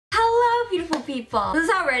people. This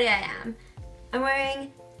is how ready I am. I'm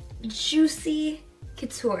wearing Juicy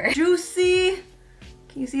Couture. Juicy,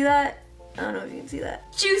 can you see that? I don't know if you can see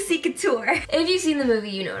that. Juicy Couture. If you've seen the movie,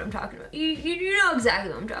 you know what I'm talking about. You know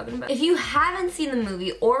exactly what I'm talking about. If you haven't seen the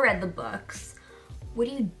movie or read the books, what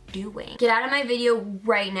are you doing? Get out of my video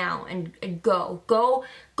right now and go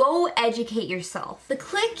educate yourself. The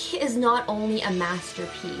Clique is not only a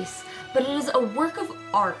masterpiece, but it is a work of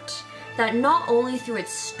art that not only through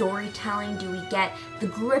its storytelling do we get the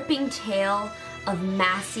gripping tale of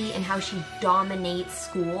Massey and how she dominates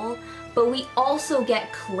school, but we also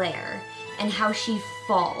get Claire and how she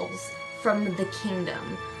falls from the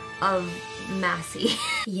kingdom of Massey.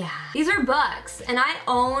 Yeah. These are books, and I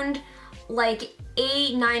owned like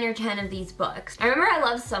 8, 9, or 10 of these books. I remember I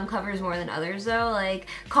loved some covers more than others though. Like,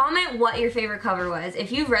 comment what your favorite cover was.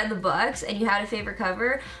 If you've read the books and you had a favorite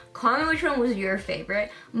cover, comment which one was your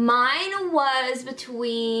favorite. Mine was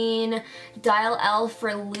between Dial L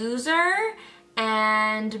for Loser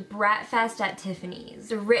and Bratfest at Tiffany's.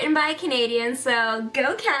 They're written by a Canadian, so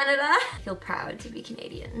go Canada! I feel proud to be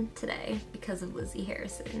Canadian today because of Lisi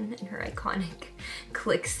Harrison and her iconic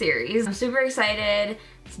CLIQUE series. I'm super excited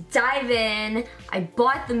to dive in. I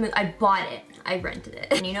bought it. I rented it.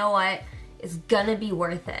 And you know what? It's gonna be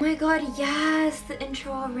worth it. Oh my god, yes! The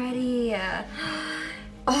intro already!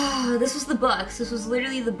 Oh, this was the books. This was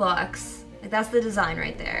literally the books. Like, that's the design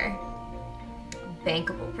right there.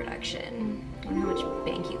 Bankable production. I wonder how much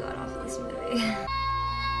bank you got off of this movie. Oh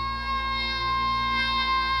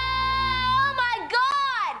my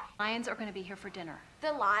god! Lions are going to be here for dinner.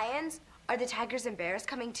 The lions? Are the tigers and bears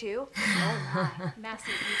coming too? Oh my.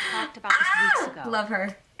 Massey, we talked about this weeks ago. Love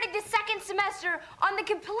her. The second semester on the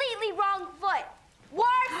completely wrong foot.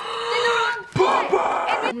 Worse than the wrong foot!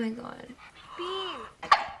 Oh my god. Beam.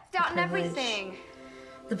 Down and everything.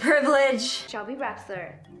 The privilege. Shelby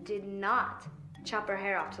Wexler did not chop her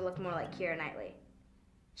hair off to look more like Keira Knightley.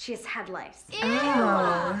 She has head lice. Ew!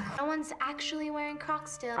 Oh. No one's actually wearing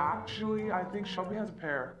Crocs still. Actually, I think Shelby has a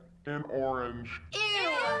pair in orange.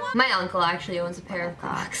 Ew! My uncle actually owns a pair of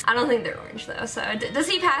Crocs. I don't think they're orange though, so does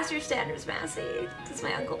he pass your standards, Massey? Does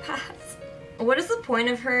my uncle pass? What is the point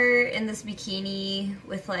of her in this bikini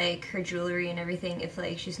with like her jewelry and everything if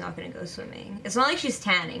like she's not gonna go swimming? It's not like she's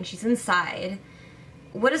tanning, she's inside.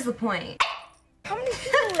 What is the point? How many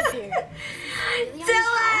people live here?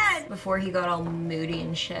 Dylan! Before he got all moody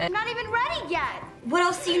and shit. I'm not even ready yet. What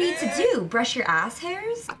else do you need to do? Brush your ass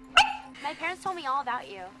hairs? My parents told me all about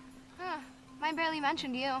you. Mine barely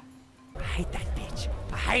mentioned you. I hate that bitch.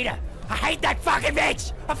 I hate her. I hate that fucking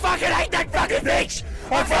bitch. I fucking hate that fucking bitch.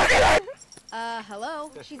 I fucking hate. Hello?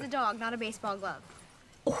 She's a dog, not a baseball glove.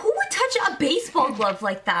 Who would touch a baseball glove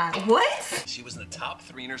like that? What? She was in the top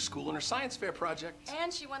 3 in her school in her science fair project.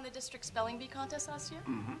 And she won the district spelling bee contest last year?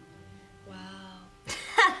 Mm-hmm. Wow.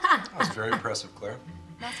 That was very impressive, Claire.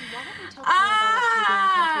 Massey, why don't you tell Claire about us taking a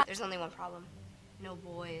country? There's only one problem. No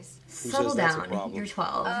boys. Settle says that's a down. problem? You're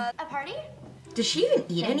 12. A party? Does she even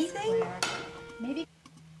eat anything? Maybe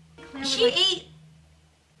Claire She ate.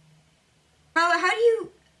 Bro, how do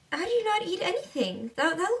you not eat anything?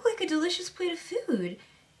 That looked like a delicious plate of food.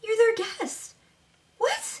 You're their guest.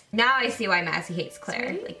 What? Now I see why Massey hates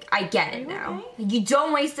Claire. Like, I get it now. You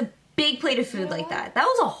don't waste a big plate of food like that. That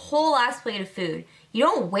was a whole ass plate of food. You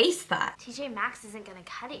don't waste that. TJ Maxx isn't gonna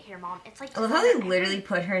cut it here, Mom. It's like. I love how they literally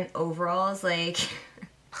put her in overalls, like.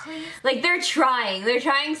 Please. Like, they're trying. They're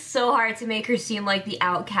trying so hard to make her seem like the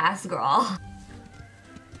outcast girl.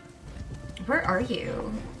 Where are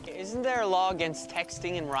you? Isn't there a law against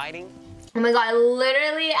texting and writing? Oh my god,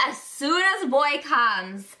 literally as soon as boy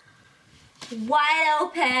comes, wide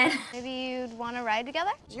open. Maybe you'd want to ride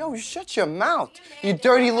together? Yo, shut your mouth, you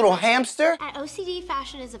dirty little hamster. At OCD,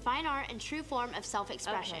 fashion is a fine art and true form of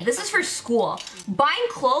self-expression. This is for school. Buying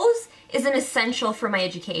clothes is an essential for my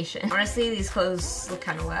education. Honestly, these clothes look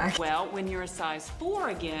kind of whack. Well, when you're a size 4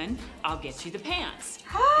 again, I'll get you the pants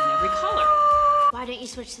in every color. Why don't you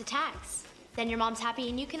switch the tags? Then your mom's happy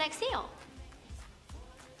and you can exhale.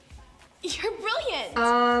 You're brilliant.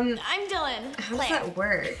 I'm Dylan. How does that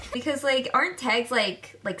work? Because like, aren't tags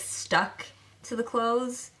like stuck to the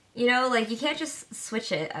clothes? You know, like you can't just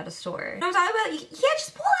switch it at a store. You know what I'm talking about? You can't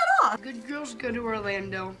just pull that off. Good girls go to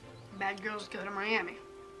Orlando, bad girls go to Miami.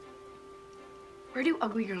 Where do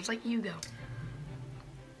ugly girls like you go?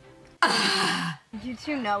 You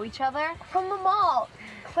two know each other? From the mall.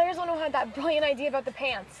 Claire's the one who had that brilliant idea about the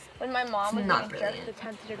pants. When my mom was being a jerk to the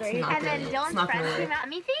 10th degree. And then Dylan's friends came out.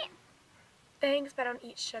 Me feet? Thanks, but I don't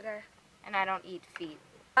eat sugar. And I don't eat feet.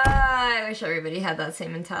 I wish everybody had that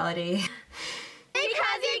same mentality.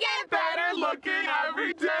 Because you get Better looking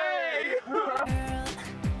every day.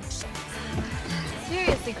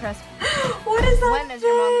 See, Chris. What is that When face? is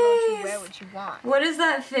your mom going to wear what you want? What is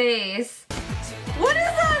that face? What is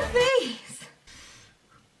that face?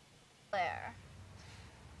 Claire.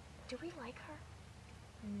 Do we like her?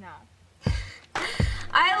 No.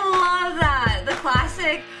 I love that. The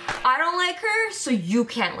classic, I don't like her, so you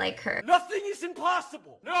can't like her. Nothing is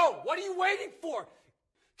impossible. No, what are you waiting for?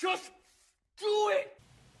 Just do it.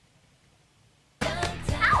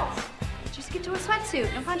 Ow! Just get to a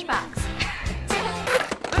sweatsuit, no punchbacks.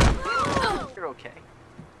 You're okay.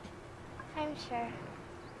 I'm sure.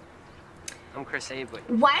 I'm Chris Avery.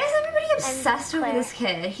 Why is everybody obsessed with this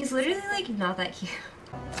kid? He's literally like not that cute.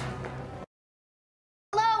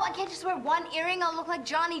 Hello, I can't just wear one earring, I'll look like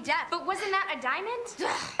Johnny Depp. But wasn't that a diamond?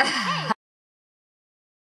 Hey!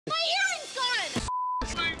 My earring's gone!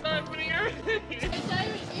 My diamond earrings! My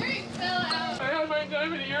diamond earrings fell out! I had my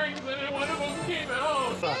diamond earrings and then one of them came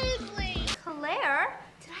out! Seriously? Claire,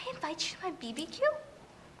 did I invite you to my BBQ?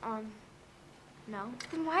 No.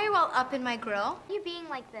 Then why are you all up in my grill? You being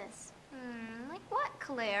like this. Like what,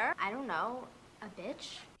 Claire? I don't know. A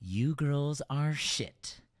bitch? You girls are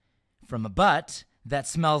shit. From a butt that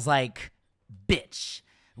smells like bitch,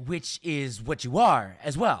 which is what you are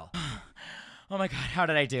as well. Oh my god, how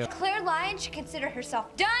did I do? Claire Lyon should consider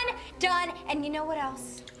herself done, and you know what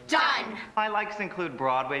else? Done! My likes include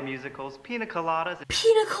Broadway musicals, pina coladas.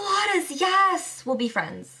 Pina coladas, yes! We'll be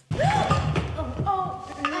friends. I'm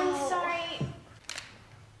sorry.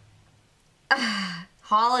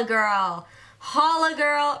 Holla girl. Holla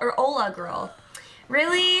girl or Ola girl.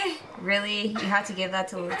 Really? Really? You had to give that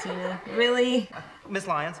to Latina? Really? Miss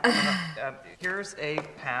Lyons, here's a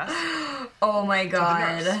pass. Oh my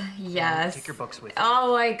god. Yes. Take your books with you.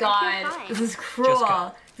 Oh my god. This is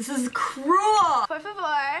cruel. This is cruel. Por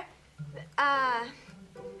favor.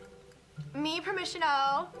 Mi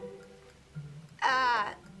permissiono.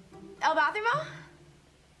 El bathroom?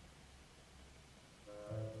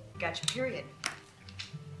 Gotcha, period.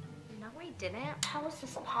 No, I didn't. How is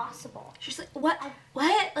this possible? She's like, what?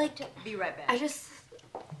 What? Like, be right back. I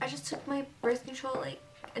just took my birth control like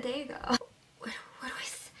a day ago. What do I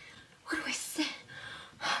say? What do I say?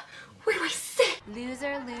 Where do I sit?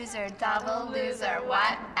 Loser, loser, double loser,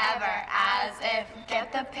 whatever, as if.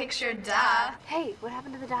 Get the picture, duh. Hey, what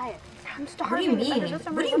happened to the diet? I'm What do starving. you mean?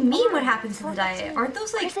 What do you mean what happened to the diet? Aren't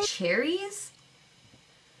those like cherries?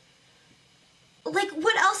 Like,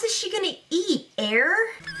 what else is she gonna eat? Air?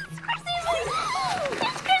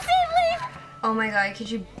 Oh my god, could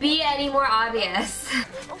you be any more obvious?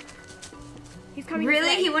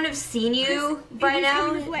 Really? He wouldn't have seen you by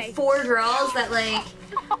now? 4 girls that like...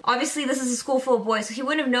 Obviously this is a school full of boys, so he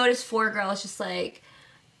wouldn't have noticed 4 girls just like...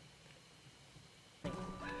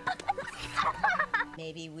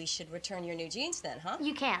 Maybe we should return your new jeans then, huh?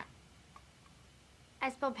 You can't. I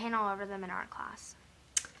spilled paint all over them in art class.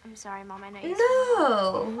 I'm sorry, Mom, I know you.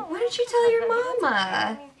 No! Why didn't you tell your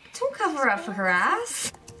mama? Don't cover up for her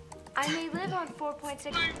ass. I may live on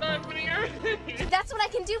 4.6. That's what I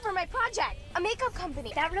can do for my project. A makeup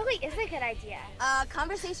company. That really is a good idea.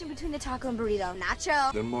 Conversation between the taco and burrito.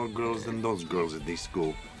 Nacho. There are more girls than those girls at this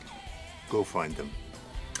school. Go find them.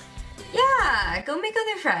 Yeah, go make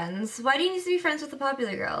other friends. Why do you need to be friends with the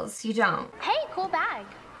popular girls? You don't. Hey, cool bag.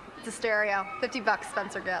 It's a stereo. $50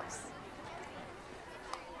 Spencer Gifts.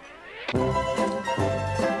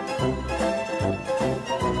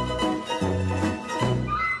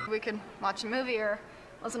 We could watch a movie or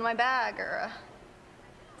listen to my bag or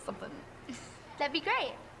something. That'd be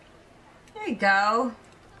great. There you go.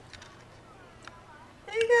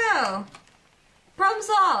 There you go. Problem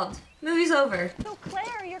solved. Movie's over. So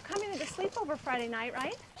Claire, you're coming to the sleepover Friday night,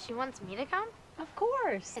 right? She wants me to come? Of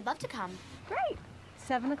course. I'd love to come. Great.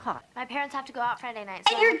 7 o'clock. My parents have to go out Friday night.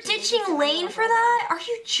 And you're ditching Lane for that? Are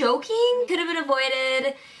you joking? Could have been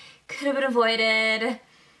avoided. Could have been avoided.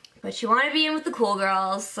 But you want to be in with the cool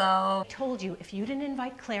girls, so... I told you, if you didn't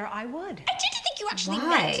invite Claire, I would. I didn't think you actually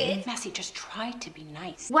meant it. Massey, just try to be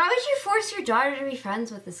nice. Why would you force your daughter to be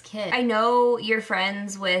friends with this kid? I know you're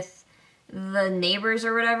friends with the neighbors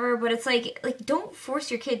or whatever, but it's like don't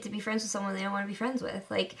force your kid to be friends with someone they don't want to be friends with.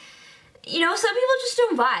 Like, you know, some people just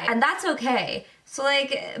don't vibe, and that's okay. So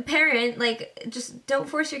like, parent, like, just don't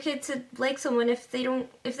force your kid to like someone if they don't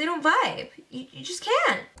vibe. You just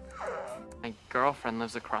can't. My girlfriend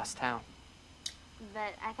lives across town.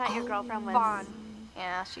 But I thought your girlfriend was... Vaughn.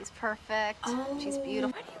 Yeah, she's perfect. She's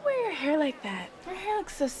beautiful. Why do you wear your hair like that? Her hair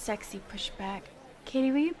looks so sexy pushed back.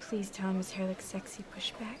 Katie, will you please tell him his hair looks sexy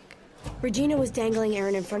pushed back? Regina was dangling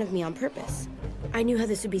Aaron in front of me on purpose. I knew how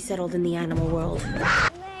this would be settled in the animal world.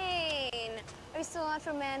 Lane, are you still on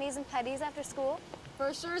for manis and petties after school? For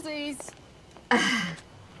surezies.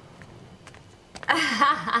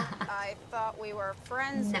 I thought we were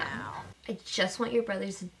friends now. I just want your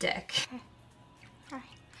brother's dick.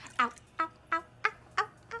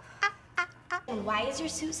 And why is your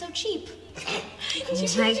suit so cheap? Oh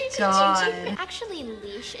my god. Actually,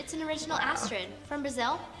 Leash, it's an original Astrid from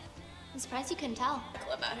Brazil. I'm surprised you couldn't tell.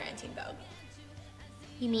 Cool about her antique Vogue.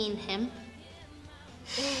 You mean him?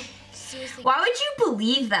 Seriously. Why would you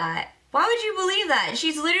believe that? Why would you believe that?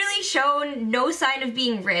 She's literally shown no sign of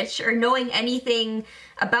being rich or knowing anything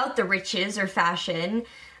about the riches or fashion.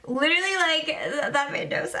 Literally, like, that made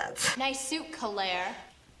no sense. Nice suit, Claire.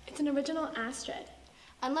 It's an original Astrid.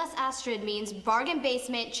 Unless Astrid means bargain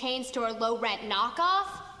basement, chain store, low rent knockoff,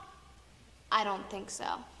 I don't think so.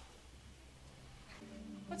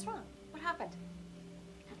 What's wrong? What happened?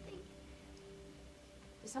 Nothing.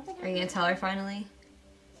 Is something Are you gonna tell her finally?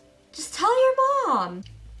 Just tell your mom.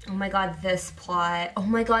 Oh my god, this plot. Oh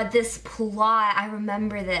my god, this plot. I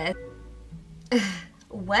remember this.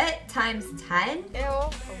 What times 10? Ew.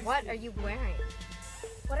 What are you wearing?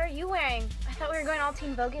 What are you wearing? I thought we were going all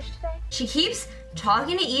Teen Vogue-ish today. She keeps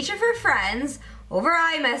talking to each of her friends over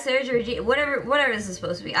iMessage or whatever this is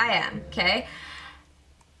supposed to be. I am, okay?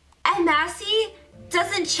 And Massey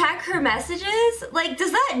doesn't check her messages? Like,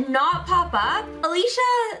 does that not pop up?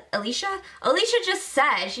 Alicia just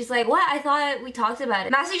said, she's like, what? I thought we talked about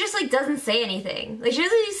it. Massey just, like, doesn't say anything. Like, she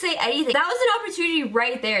doesn't even say anything. That was an opportunity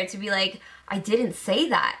right there to be like, I didn't say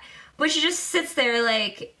that. But she just sits there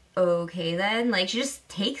like, okay then. Like, she just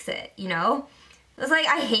takes it, you know? I was like,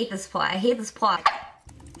 I hate this plot. I hate this plot.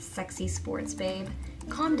 Sexy sports babe.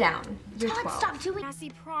 Calm down. You're 12. Stop doing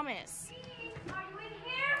Massey, promise. Are you in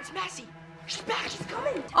here? It's Massey. She's back. She's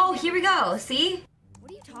coming. Oh, here we go. See?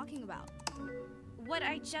 What are you talking about? What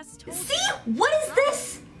I just told you. See? What is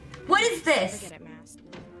this? What is this? Forget it, Mass.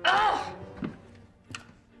 Ugh.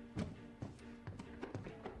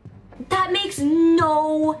 That makes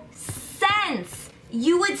no sense.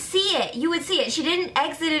 You would see it. You would see it. She didn't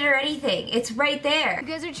exit it or anything. It's right there. You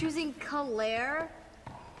guys are choosing Claire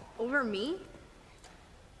over me?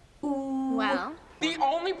 Ooh. Well. The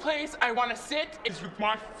only place I want to sit is with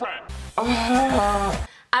my friend. I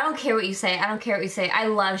don't care what you say. I don't care what you say. I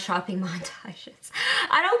love shopping montages.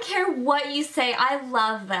 I don't care what you say. I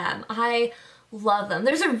love them. I love them.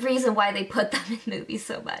 There's a reason why they put them in movies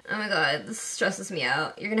so much. Oh my god, this stresses me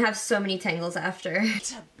out. You're gonna have so many tangles after.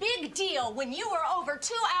 It's a big deal when you were over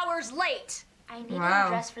 2 hours late. I need Wow, a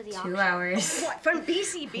dress for the 2 auction. hours. What, from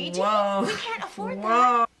BCBG? Whoa. We can't afford Whoa.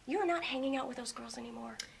 that. You're not hanging out with those girls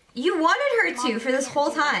anymore. You wanted her to for this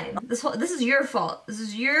whole time. This is your fault. This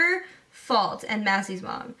is your fault and Massey's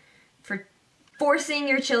mom for forcing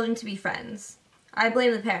your children to be friends. I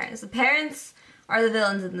blame the parents. The parents are the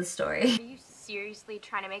villains in this story. Are you seriously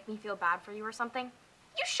trying to make me feel bad for you or something?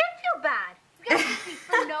 You should feel bad. You guys hate me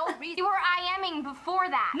for no reason. You were IMing before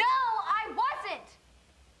that. No, I wasn't.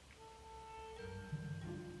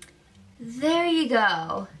 There you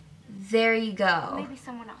go. There you go. Maybe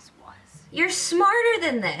someone else was. You're smarter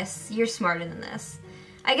than this. You're smarter than this.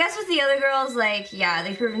 I guess with the other girls, like, yeah,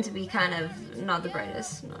 they've proven to be kind of not the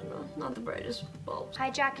brightest. Not the brightest bulbs.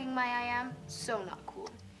 Hijacking my IM, so not cool.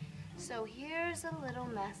 So here's a little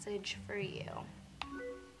message for you.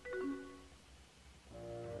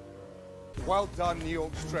 Well done, New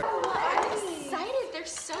York Strip. I'm excited. They're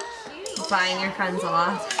so cute. Buying your friends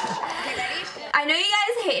off. I know you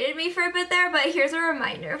guys hated me for a bit there, but here's a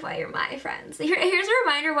reminder of why you're my friends. Here's a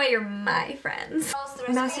reminder why you're my friends.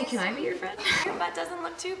 Massey, can I be your friend? Your butt doesn't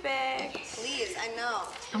look too big. Please, I know.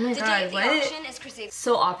 Oh my god, what? Auction is Christine.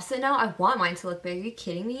 So opposite now? I want mine to look big. Are you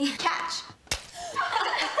kidding me? Catch.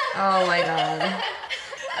 Oh my god.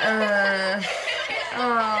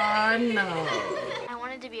 Oh no. I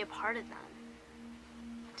wanted to be a part of them.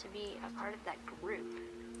 To be a part of that group.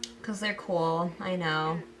 Because they're cool, I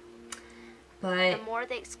know. But The more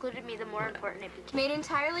they excluded me, the more important it became. Made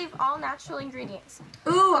entirely of all natural ingredients.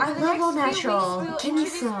 ooh, I love all natural. Give me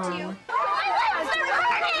some.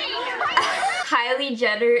 Kylie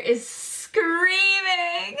Jenner is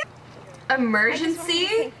screaming.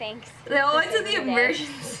 Emergency? They all went to the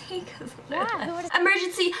emergency.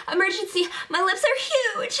 Emergency, emergency, my lips are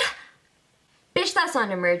huge. Bitch, that's not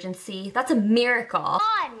an emergency. That's a miracle.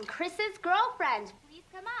 Fawn, Chris's girlfriend. Please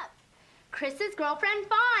come up. Chris's girlfriend,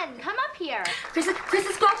 Fawn. Come up here. Chris's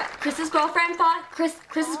girlfriend, Fawn.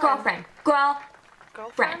 Chris's girlfriend.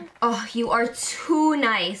 Girlfriend. Oh, you are too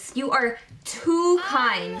nice. You are too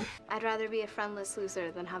kind. I'd rather be a friendless loser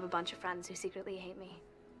than have a bunch of friends who secretly hate me.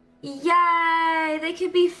 Yay! They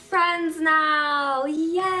could be friends now!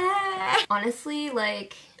 Yay! Honestly,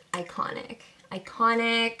 like, iconic.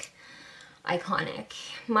 Iconic. Iconic.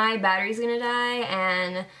 My battery's gonna die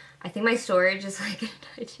and I think my storage is like gonna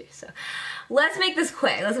die too, so let's make this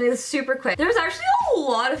quick. Let's make this super quick. There's actually a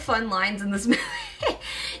lot of fun lines in this movie.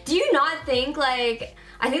 Do you not think, like,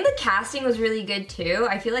 I think the casting was really good too.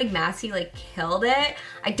 I feel like Massey like killed it.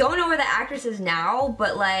 I don't know where the actress is now,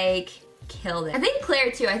 but like killed it. I think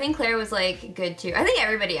Claire too. I think Claire was like good too. I think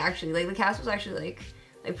everybody actually, like the cast was actually like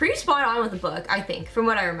pretty spot on with the book, I think, from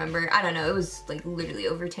what I remember. I don't know, it was like literally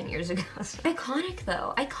over 10 years ago. Iconic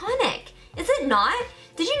though, iconic. Is it not?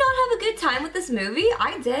 Did you not have a good time with this movie?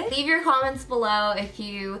 I did. Leave your comments below if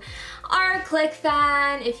you are a CLIQUE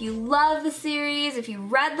fan, if you love the series, if you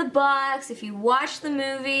read the books, if you watched the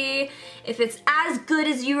movie, if it's as good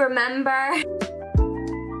as you remember.